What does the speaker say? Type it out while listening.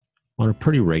On a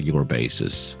pretty regular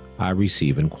basis, I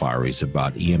receive inquiries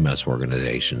about EMS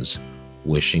organizations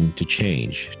wishing to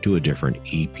change to a different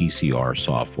EPCR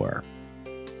software.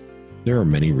 There are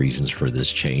many reasons for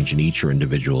this change, and each are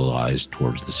individualized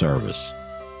towards the service.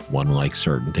 One likes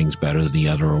certain things better than the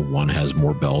other, one has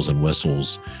more bells and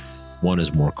whistles, one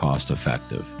is more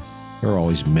cost-effective. There are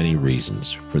always many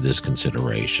reasons for this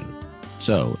consideration.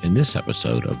 So, in this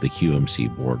episode of the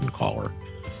QMC Board and Caller,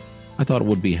 I thought it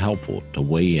would be helpful to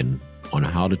weigh in on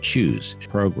how to choose a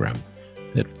program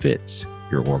that fits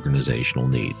your organizational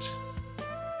needs.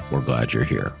 We're glad you're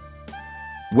here.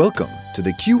 Welcome to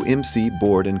the QMC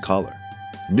Board and Caller,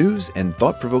 news and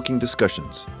thought-provoking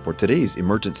discussions for today's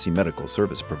emergency medical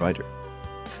service provider.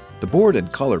 The Board and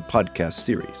Caller podcast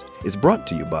series is brought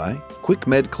to you by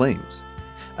QuickMed Claims,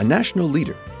 a national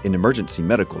leader in emergency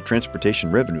medical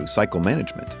transportation revenue cycle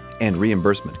management and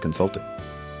reimbursement consulting.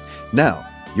 Now,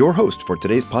 your host for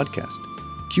today's podcast,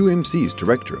 QMC's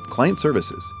Director of Client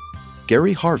Services,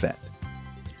 Gary Harvat.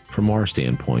 From our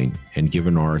standpoint, and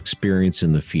given our experience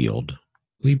in the field,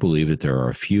 we believe that there are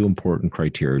a few important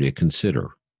criteria to consider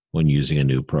when using a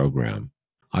new program.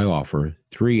 I offer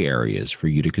 3 areas for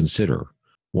you to consider.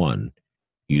 1,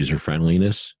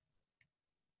 user-friendliness.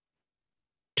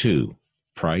 2,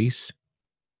 price.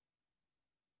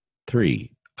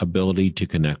 3, ability to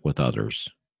connect with others.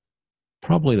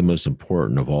 Probably the most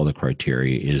important of all the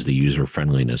criteria is the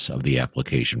user-friendliness of the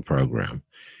application program.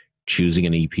 Choosing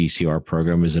an EPCR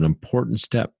program is an important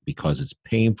step because it's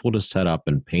painful to set up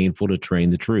and painful to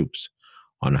train the troops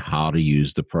on how to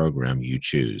use the program you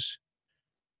choose.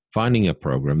 Finding a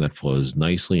program that flows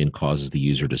nicely and causes the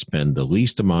user to spend the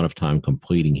least amount of time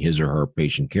completing his or her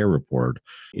patient care report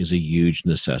is a huge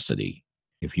necessity.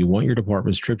 If you want your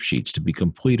department's trip sheets to be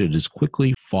completed as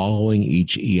quickly following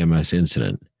each EMS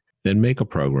incident, then make a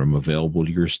program available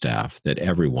to your staff that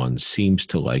everyone seems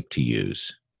to like to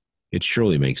use. It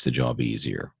surely makes the job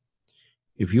easier.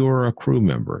 If you are a crew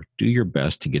member, do your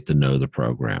best to get to know the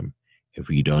program.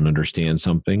 If you don't understand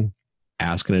something,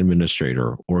 ask an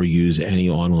administrator or use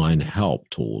any online help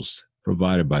tools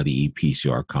provided by the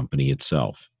EPCR company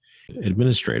itself.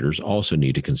 Administrators also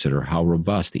need to consider how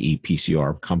robust the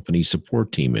EPCR company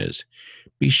support team is.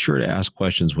 Be sure to ask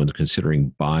questions when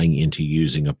considering buying into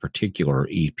using a particular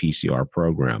EPCR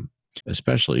program.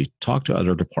 Especially, talk to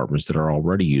other departments that are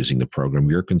already using the program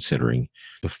you're considering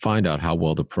to find out how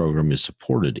well the program is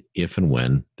supported if and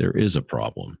when there is a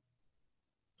problem.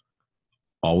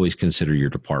 Always consider your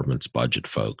department's budget,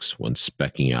 folks, when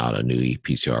speccing out a new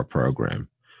EPCR program.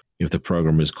 If the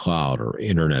program is cloud or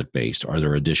internet-based, are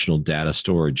there additional data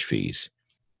storage fees?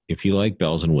 If you like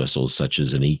bells and whistles, such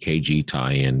as an EKG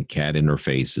tie-in, CAD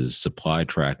interfaces, supply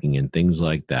tracking, and things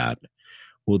like that,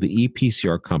 will the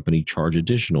EPCR company charge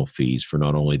additional fees for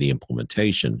not only the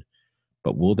implementation,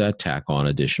 but will that tack on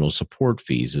additional support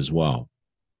fees as well?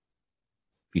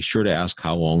 Be sure to ask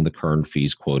how long the current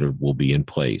fees quoted will be in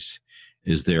place.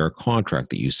 Is there a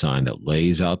contract that you sign that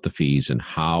lays out the fees and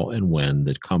how and when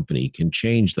the company can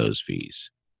change those fees?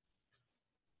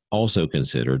 Also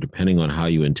consider, depending on how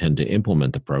you intend to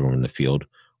implement the program in the field,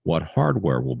 what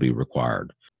hardware will be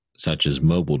required, such as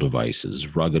mobile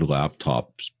devices, rugged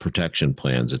laptops, protection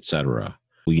plans, etc.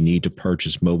 Will you need to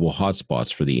purchase mobile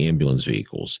hotspots for the ambulance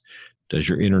vehicles? Does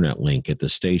your internet link at the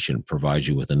station provide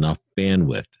you with enough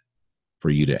bandwidth for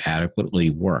you to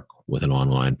adequately work with an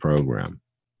online program?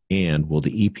 And will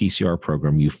the EPCR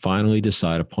program you finally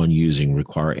decide upon using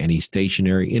require any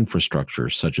stationary infrastructure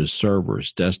such as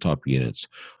servers, desktop units,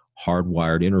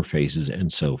 hardwired interfaces,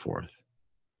 and so forth?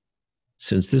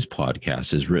 Since this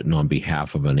podcast is written on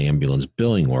behalf of an ambulance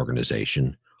billing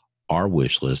organization, our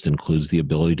wish list includes the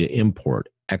ability to import,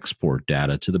 export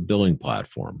data to the billing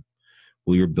platform.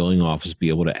 Will your billing office be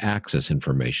able to access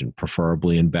information,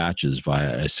 preferably in batches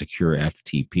via a secure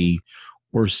FTP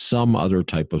or some other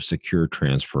type of secure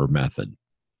transfer method?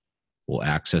 Will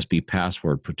access be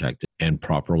password protected and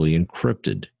properly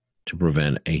encrypted to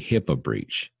prevent a HIPAA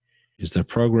breach? Is the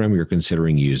program you're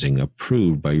considering using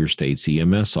approved by your state's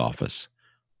EMS office?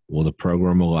 Will the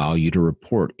program allow you to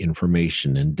report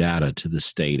information and data to the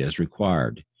state as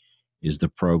required? Is the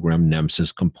program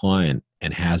NEMSIS compliant,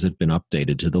 and has it been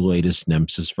updated to the latest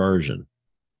NEMSIS version?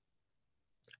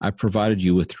 I've provided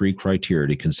you with 3 criteria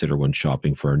to consider when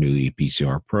shopping for a new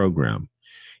EPCR program.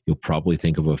 You'll probably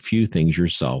think of a few things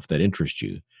yourself that interest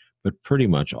you, but pretty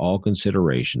much all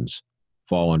considerations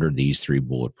fall under these 3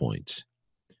 bullet points.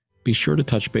 Be sure to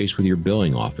touch base with your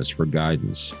billing office for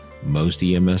guidance. Most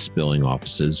EMS billing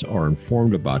offices are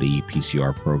informed about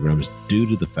EPCR programs due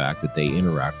to the fact that they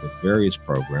interact with various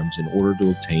programs in order to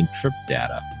obtain trip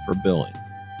data for billing.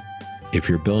 If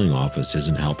your billing office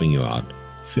isn't helping you out,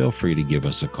 feel free to give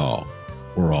us a call.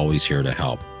 We're always here to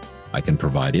help. I can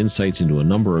provide insights into a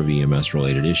number of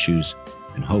EMS-related issues,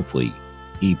 and hopefully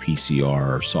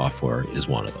EPCR software is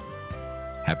one of them.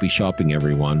 Happy shopping,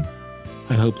 everyone.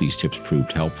 I hope these tips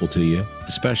proved helpful to you,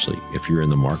 especially if you're in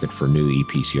the market for new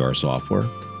EPCR software.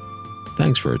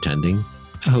 Thanks for attending.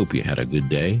 I hope you had a good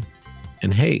day.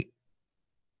 And hey,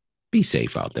 be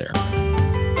safe out there.